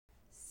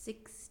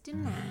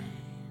69,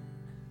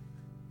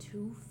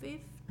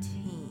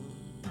 215,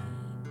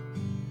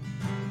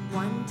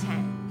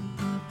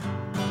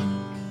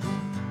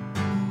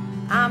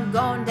 110. I'm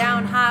going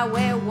down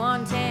Highway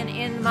 110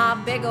 in my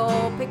big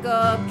old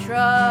pickup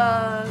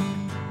truck.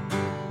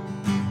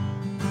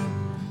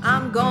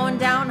 I'm going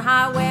down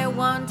Highway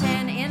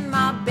 110 in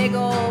my big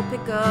old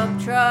pickup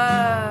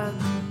truck.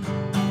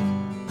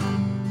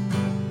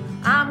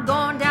 I'm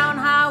going down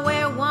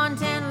Highway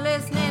 110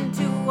 listening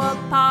to a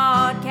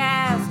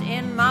podcast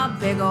in my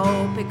big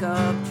old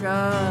pickup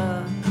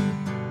truck.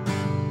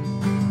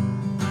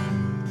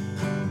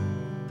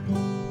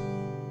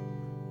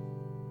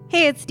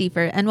 Hey, it's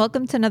Deefer, and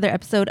welcome to another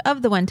episode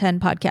of the 110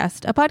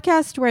 Podcast, a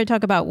podcast where I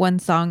talk about one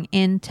song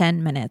in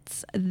 10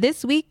 minutes.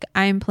 This week,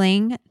 I'm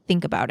playing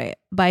Think About It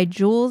by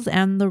Julez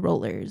and the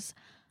Rollerz.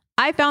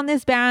 I found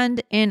this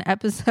band in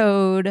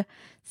episode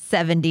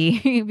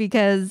 70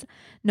 because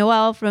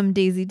Noel from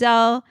Daisy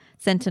Dell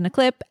sent in a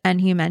clip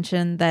and he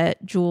mentioned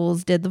that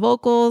Julez did the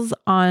vocals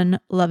on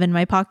Love in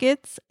My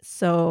Pockets.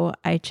 So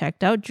I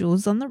checked out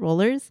Julez on the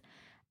Rollerz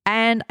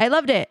and I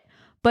loved it.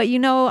 But you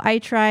know, I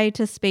try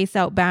to space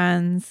out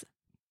bands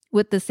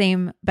with the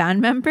same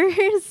band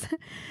members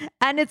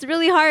and it's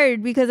really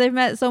hard because I've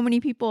met so many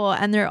people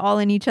and they're all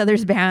in each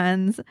other's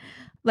bands.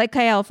 Like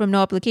Kyle from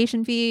No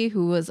Application Fee,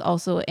 who was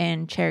also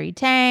in Cherry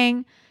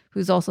Tang,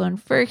 who's also in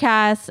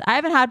Furcast. I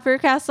haven't had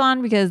Furcast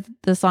on because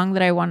the song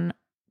that I want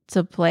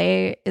to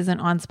play isn't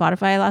on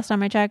Spotify last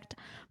time I checked.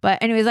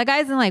 But anyways, that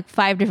guy's in like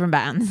 5 different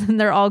bands and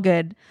they're all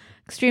good.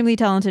 Extremely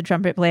talented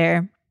trumpet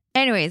player.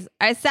 Anyways,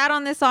 I sat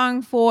on this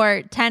song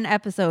for 10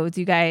 episodes,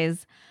 you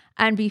guys.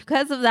 And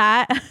because of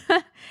that,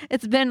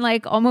 it's been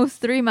like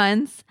almost 3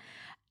 months.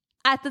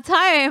 At the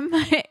time,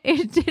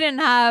 it didn't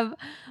have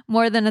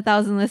more than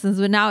 1,000 listens,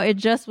 but now it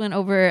just went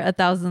over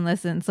 1,000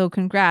 listens. So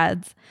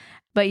congrats.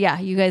 But yeah,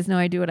 you guys know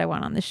I do what I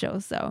want on this show.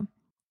 So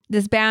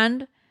this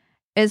band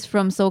is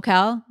from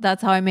SoCal.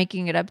 That's how I'm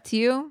making it up to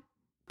you.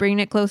 Bringing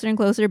it closer and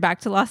closer back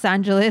to Los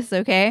Angeles,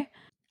 okay?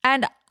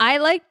 And I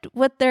liked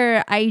what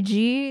their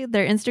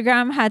their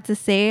Instagram had to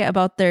say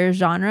about their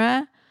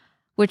genre,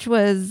 which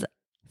was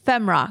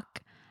femme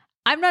rock.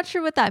 I'm not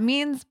sure what that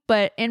means,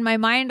 but in my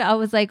mind, I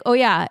was like, oh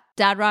yeah,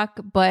 dad rock,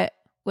 but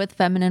with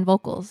feminine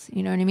vocals.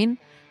 You know what I mean?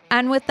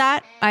 And with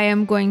that, I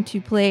am going to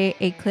play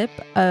a clip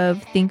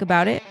of Think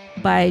About It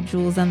by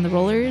Julez and the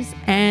Rollerz.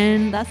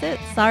 And that's it.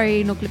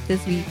 Sorry, no clip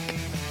this week.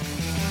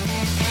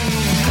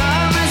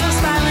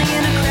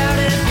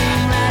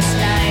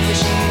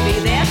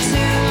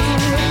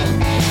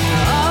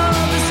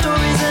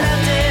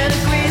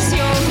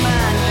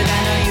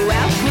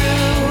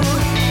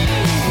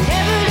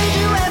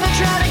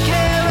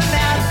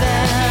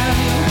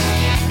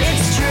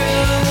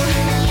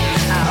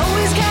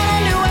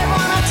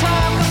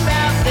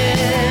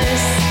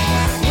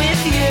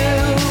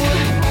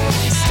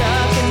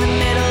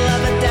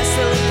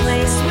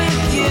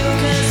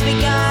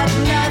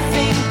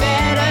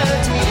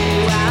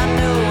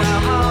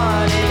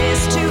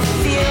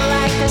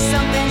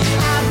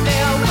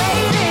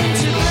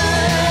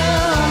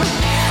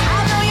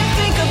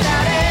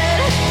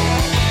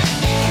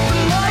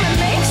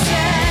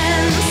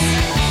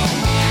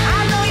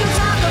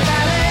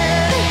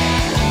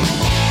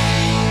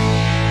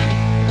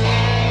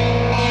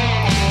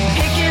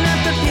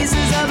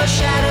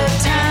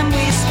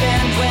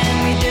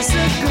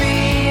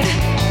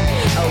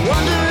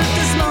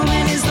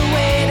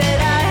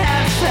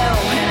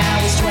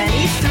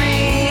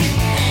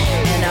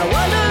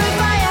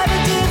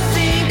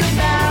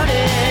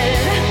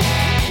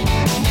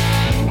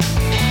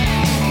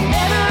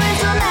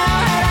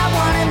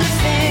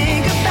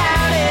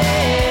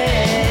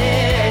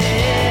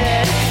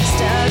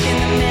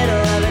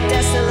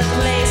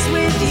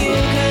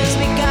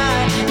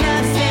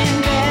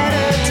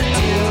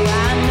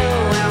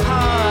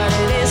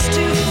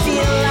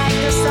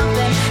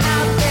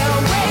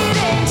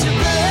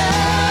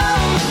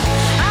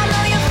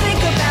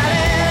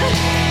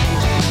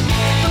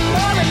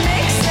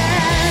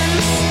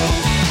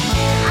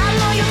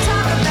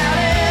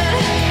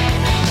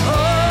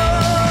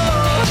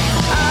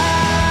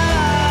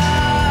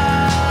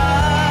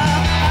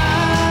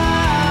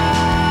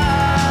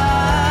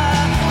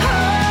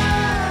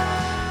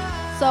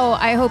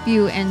 I hope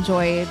you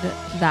enjoyed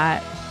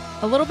that.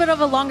 A little bit of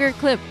a longer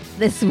clip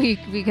this week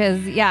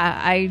because, yeah,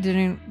 I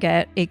didn't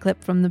get a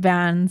clip from the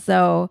band.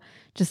 So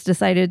just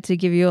decided to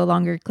give you a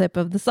longer clip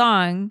of the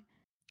song.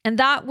 And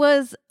that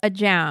was a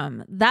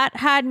jam. That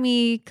had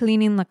me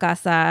cleaning la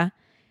casa.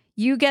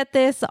 You get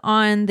this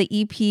on the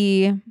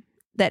EP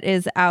that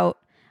is out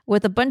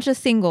with a bunch of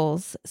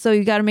singles. So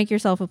you got to make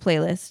yourself a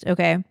playlist,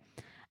 okay?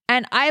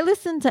 And I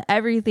listen to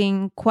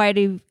everything quite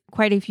a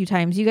few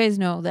times. You guys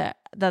know that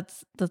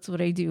that's what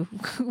I do.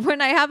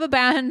 When I have a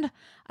band,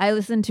 I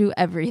listen to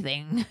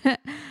everything. But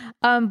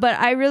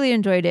I really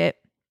enjoyed it.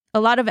 A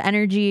lot of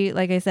energy,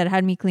 like I said,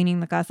 had me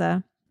cleaning the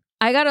casa.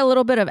 I got a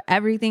little bit of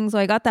everything. So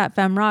I got that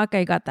femme rock.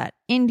 I got that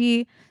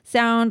indie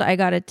sound. I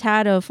got a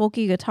tad of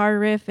folky guitar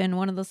riff in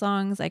one of the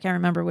songs. I can't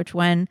remember which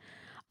one.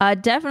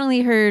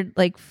 Definitely heard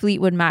like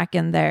Fleetwood Mac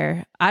in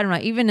there. I don't know,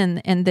 even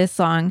in this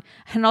song.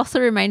 And also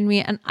reminded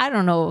me, and I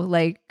don't know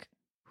like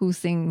who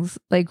sings,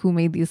 like who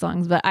made these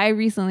songs, but I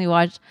recently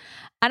watched,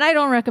 and I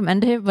don't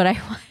recommend it, but I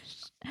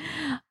watched,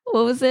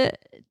 what was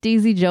it?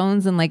 Daisy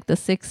Jones and like the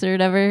Six or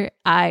whatever.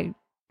 I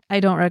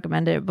don't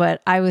recommend it,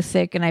 but I was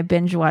sick and I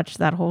binge watched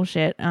that whole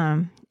shit.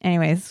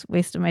 Anyways,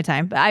 wasted my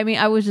time. But I mean,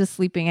 I was just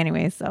sleeping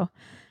anyway, so.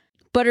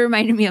 But it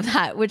reminded me of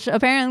that, which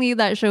apparently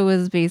that show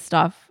was based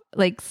off,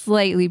 like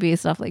slightly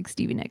based off like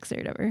Stevie Nicks or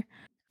whatever.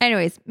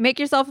 Anyways, make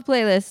yourself a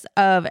playlist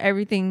of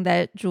everything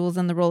that Julez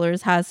and the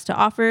Rollerz has to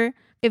offer.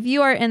 If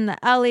you are in the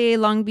LA,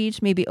 Long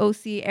Beach, maybe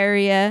OC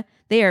area,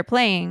 they are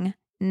playing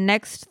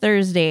next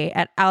Thursday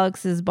at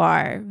Alex's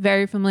Bar.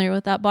 Very familiar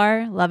with that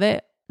bar. Love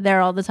it. There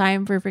all the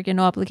time for freaking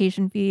no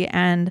application fee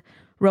and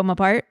Roam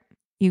Apart.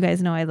 You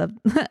guys know I love,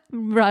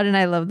 Rod and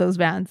I love those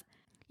bands.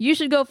 You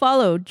should go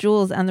follow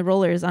Julez and the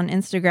Rollerz on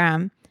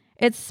Instagram.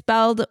 It's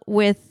spelled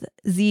with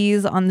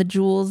Z's on the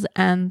Julez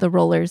and the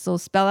Rollerz. So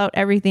spell out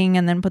everything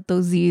and then put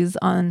those Z's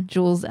on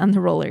Julez and the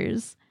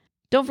Rollerz.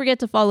 Don't forget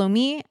to follow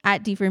me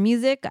at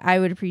D4Music. I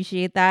would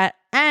appreciate that.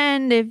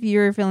 And if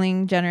you're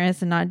feeling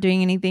generous and not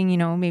doing anything, you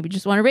know, maybe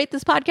just want to rate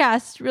this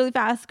podcast really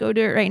fast, go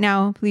do it right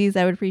now, please.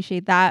 I would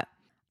appreciate that.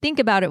 Think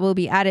About It will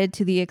be added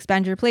to the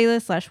Expand Your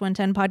Playlist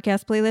 /110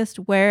 podcast playlist,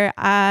 where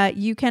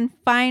you can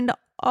find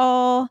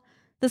all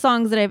the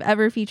songs that I've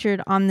ever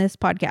featured on this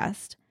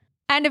podcast.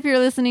 And if you're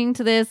listening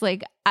to this,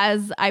 like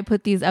as I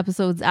put these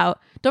episodes out,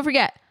 don't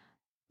forget,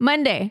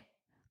 Monday,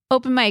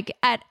 open mic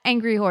at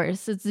Angry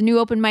Horse. It's a new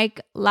open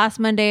mic last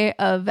Monday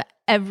of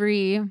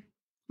every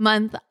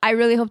month. I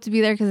really hope to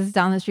be there because it's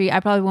down the street. I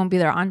probably won't be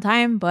there on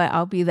time, but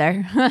I'll be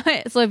there.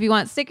 So if you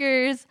want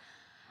stickers,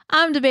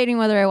 I'm debating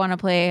whether I want to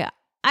play.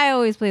 I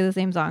always play the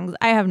same songs.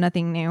 I have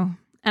nothing new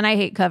and I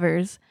hate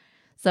covers.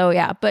 So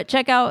yeah, but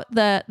check out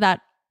the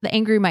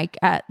Angry Mic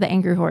at the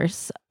Angry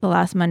Horse the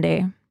last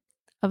Monday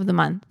of the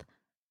month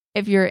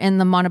if you're in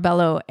the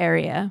Montebello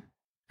area.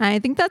 I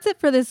think that's it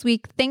for this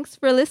week. Thanks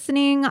for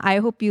listening. I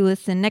hope you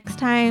listen next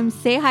time.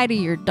 Say hi to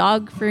your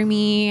dog for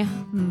me.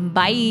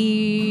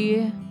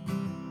 Bye.